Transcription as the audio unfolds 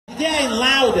getting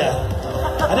louder.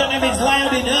 I don't know if it's loud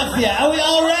enough yet. Are we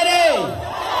all ready?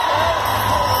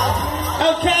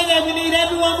 Okay then, we need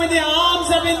everyone with their arms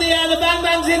up in the air, the bang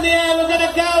bangs in the air. We're going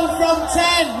to go from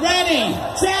 10. Ready?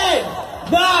 10,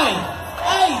 9,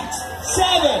 8,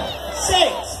 7,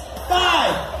 6,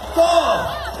 5,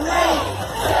 4, 3,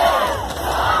 2.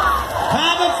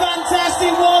 Have a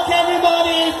fantastic walk,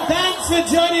 everybody. Thanks for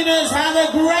joining us. Have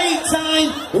a great time.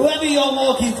 Whoever you're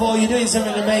walking for, you're doing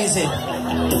something amazing.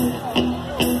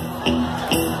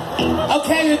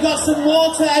 Okay, we've got some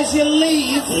water as you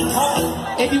leave.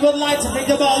 If you would like to pick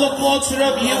a bottle of water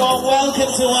up, you are welcome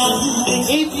to one.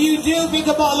 If you do pick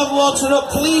a bottle of water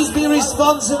up, please be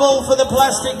responsible for the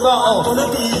plastic bottle.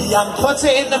 Put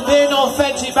it in the bin or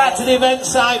fetch it back to the event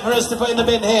site for us to put in the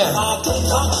bin here.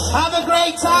 Have a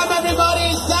great time,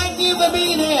 everybody. Thank you for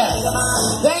being here.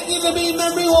 Thank you for being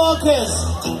memory walkers.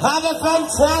 Have a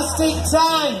fantastic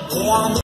time.